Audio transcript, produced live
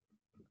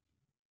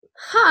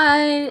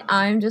Hi,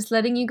 I'm just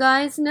letting you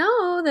guys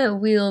know that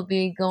we'll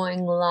be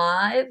going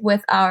live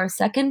with our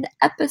second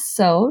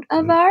episode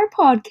of our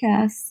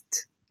podcast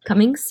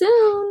coming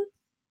soon.